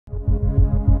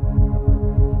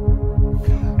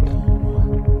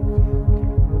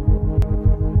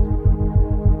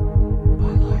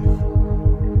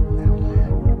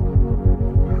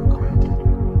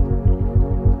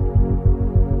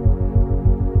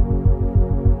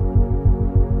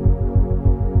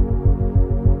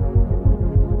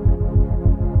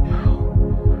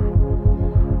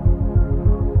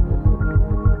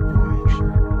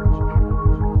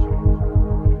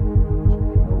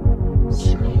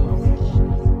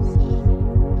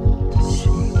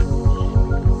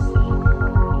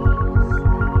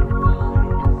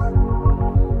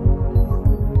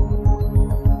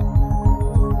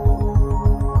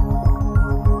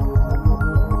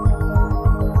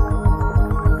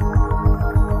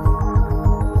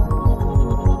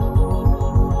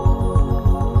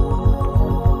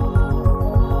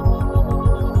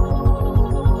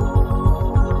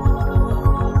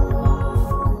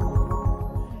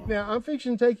I'm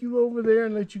fixing to take you over there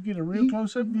and let you get a real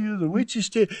close-up view of the Witch's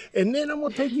Tit. And then I'm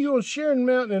going to take you on Sharon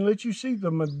Mountain and let you see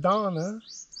the Madonna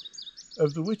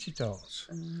of the Wichitas.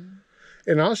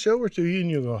 And I'll show her to you and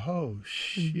you'll go, oh,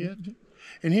 shit.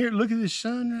 And here, look at this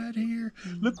sun right here.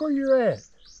 Look where you're at.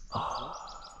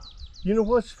 You know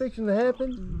what's fixing to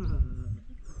happen?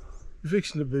 You're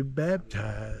fixing to be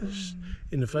baptized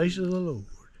in the face of the Lord.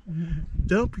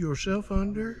 Dump yourself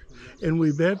under, and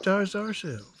we baptize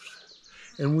ourselves.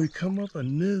 And we come up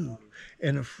anew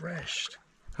and afresh.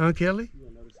 Huh, Kelly?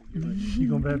 You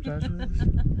gonna baptize with us?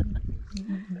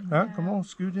 Huh? Come on,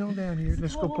 scoot on down here.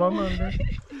 Let's go plumb under.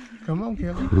 Come on,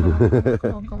 Kelly.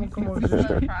 Come on,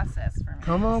 sister.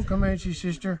 Come on, Comanche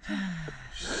sister.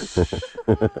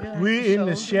 We're in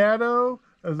the shadow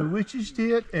of the Witch's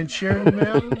Tit and Sharon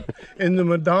Mountain, and the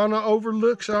Madonna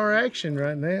overlooks our action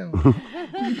right now.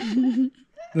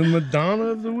 The Madonna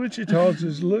of the Wichitas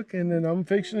is looking, and I'm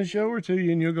fixing to show her to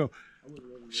you, and you'll go,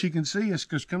 she can see us,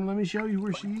 because come let me show you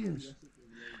where she is.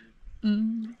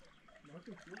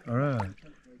 All right.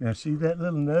 Now see that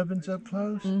little nubbins up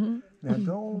close? Now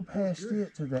go on past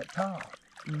it to that top.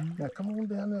 Now come on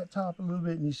down that top a little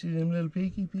bit, and you see them little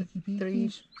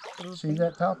peekies? See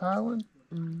that top high one?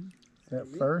 That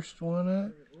first one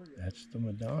up? That's the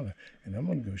Madonna. And I'm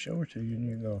going to go show her to you, and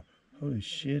you go, holy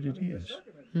shit, it is.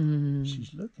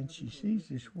 She's looking, she sees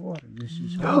this water. This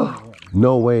is holy water.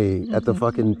 No way. At the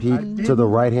fucking peak to the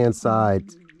right-hand side,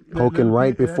 poking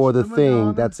right before the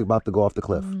thing that's about to go off the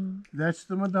cliff. That's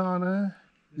the Madonna.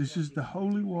 This is the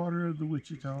holy water of the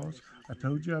Wichitas. I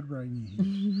told you I'd bring you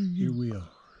here. Here we are.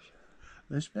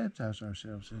 Let's baptize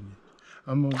ourselves in it.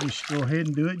 I'm going to just go ahead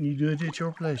and do it, and you do it at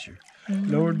your pleasure.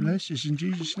 Lord bless us in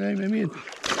Jesus' name. Amen.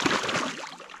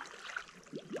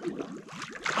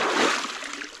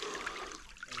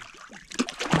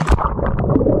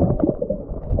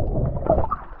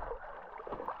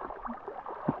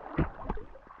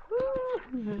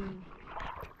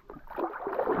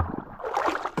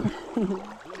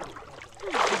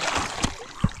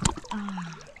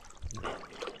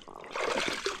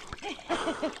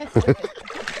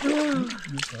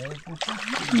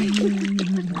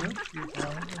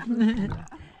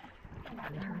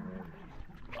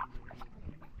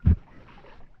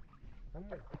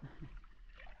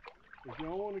 If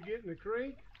y'all want to get in the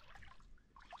creek,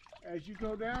 as you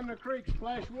go down the creek,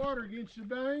 splash water against the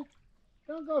bank.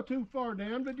 Don't go too far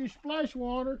down, but just splash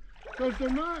water, because there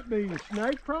might be a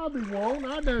snake. Probably won't.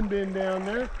 I done been down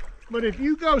there. But if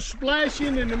you go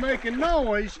splashing and they're making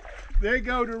noise, they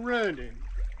go to running.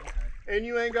 And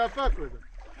you ain't got to fuck with them.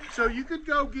 So you could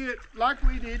go get, like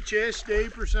we did, chest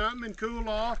deep or something and cool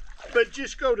off, but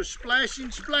just go to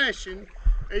splashing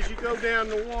as you go down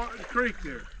the creek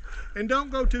there. And don't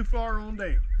go too far on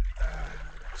down.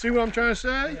 See what I'm trying to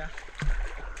say? Yeah.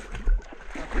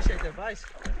 I appreciate the advice.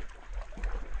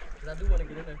 Because I do want to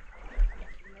get in there.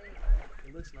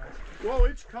 It looks nice. Whoa,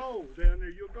 it's cold down there.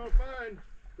 You'll go find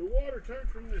the water turns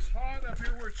from this hot up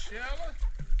here where it's shallow.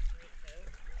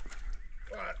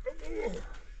 All right. Oh,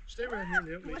 stay right here and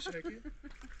help me a second.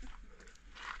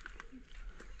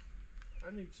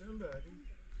 I need somebody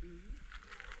to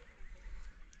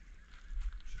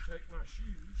take my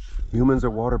shoes. Humans are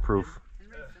waterproof.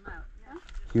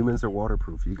 Humans are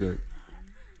waterproof. You good.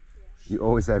 You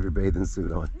always have your bathing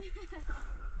suit on.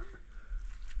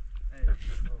 Hey,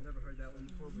 I've never heard that one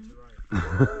before, but you're right.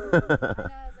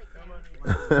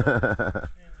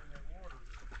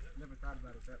 Never thought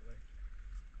about it that way.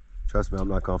 Trust me, I'm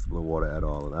not comfortable in water at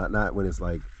all. Not when it's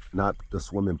like not the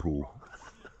swimming pool.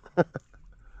 But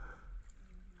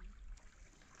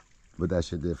that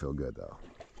shit did feel good though.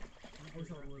 I wish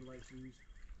I would like shoes.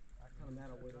 I'm kind of mad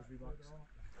I wear those Reeboks.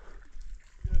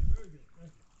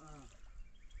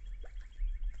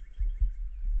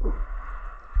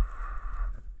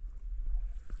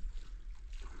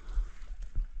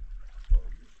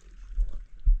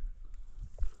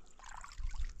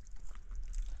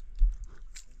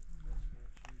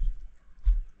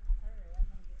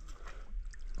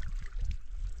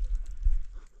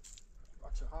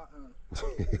 Rocks are hot, huh?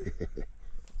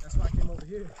 That's why I came over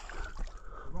here.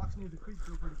 The rocks near the creek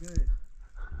feel pretty good.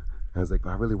 I was like,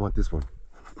 but I really want this one.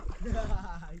 He trying to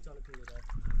cool it off.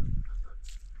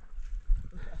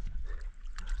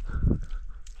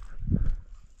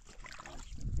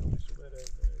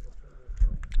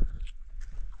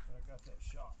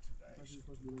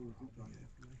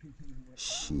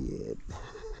 Shit.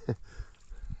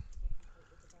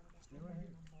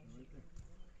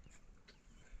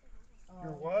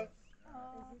 You're what?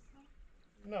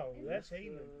 No, that's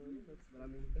healing.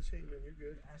 That's healing. You're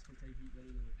good.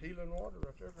 Healing water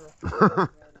right there, girl.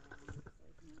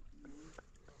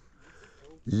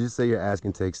 Did you just say your ass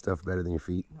can take stuff better than your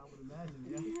feet? I would imagine,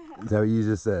 yeah. Is that what you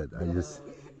just said?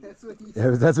 That's what he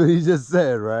Yeah, that's what he just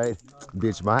said, right?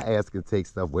 Bitch, my ass can take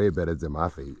stuff way better than my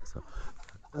feet. So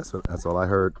that's all I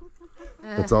heard.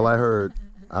 That's all I heard.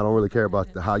 I don't really care about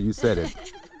how you said it.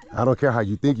 I don't care how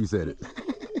you think you said it.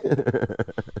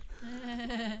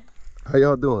 How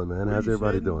y'all doing, man? How's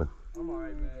everybody doing? I'm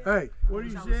alright, man. Hey, what are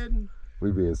you saying?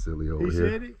 We being silly over He here.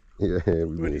 said it? Yeah, we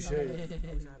What being he said? I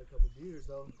wish I had a couple beers,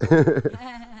 though. That'd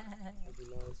be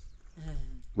nice.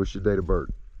 What's your date of birth?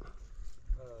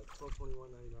 12/21/99.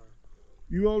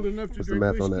 You old enough to What's the drink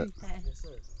math whiskey? on that? Yes,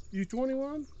 sir. You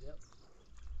 21? Yep.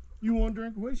 You want to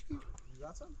drink whiskey? You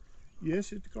got some?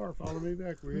 Yes, at the car. Follow me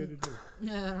back. We're headed there.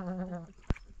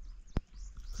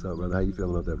 What's up, brother? How you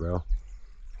feeling up there, bro?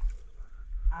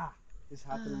 It's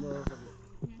hot to the motherfucker.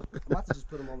 I'm about to just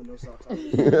put them on with no socks on.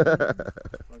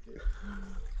 Fuck it.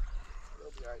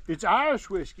 It's Irish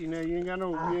whiskey now. You ain't got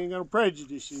no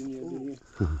prejudice in you, do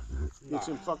you? Get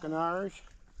some fucking Irish.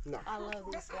 I love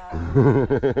these flowers.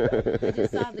 I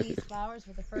just saw these flowers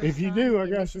for the first time. If you do, I in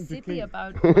got some Mississippi tequila.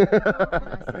 about.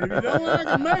 If you don't like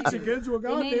the Mexicans, well,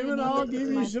 goddamn it, I'll give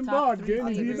you some vodka. And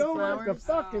if you don't like the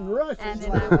fucking And Russians,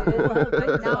 then I would,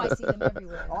 but now I see them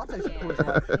everywhere. Oh, I'll take some Yeah, Coors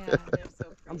Light. yeah, they're so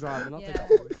pretty. I'm driving. I'll take Yeah. a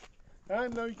Coors. I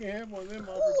know you can have one of them.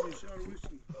 Offer you a shot of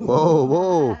whiskey. Whoa,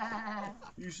 whoa.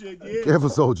 You said yes. Careful,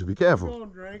 soldier. Be You careful.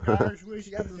 gonna drink Irish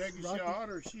whiskey and take a shot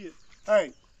or shit?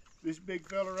 Hey, this big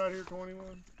fella right here,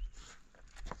 21.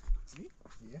 Me?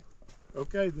 Yeah.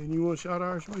 Okay, then you want a shot of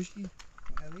Irish whiskey?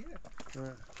 Hell yeah. All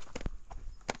right.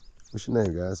 What's your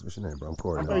name, guys? What's your name, bro? I'm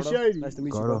Corey. Hey, Shady. Nice to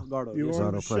meet Gardo. you, bro. Gardo. You Yes,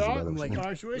 want Gardo, a pleasure, shot brother. of What's your name?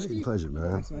 Irish whiskey? Pleasure,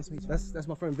 man. Nice to meet you. That's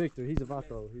my friend Victor. He's a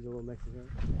vato. He's a little Mexican.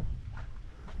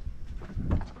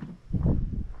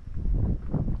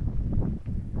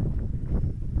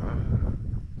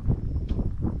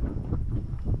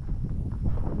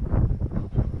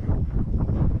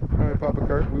 All right, Papa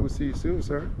Kurt. We will see you soon,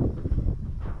 sir.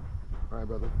 All right,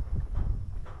 brother.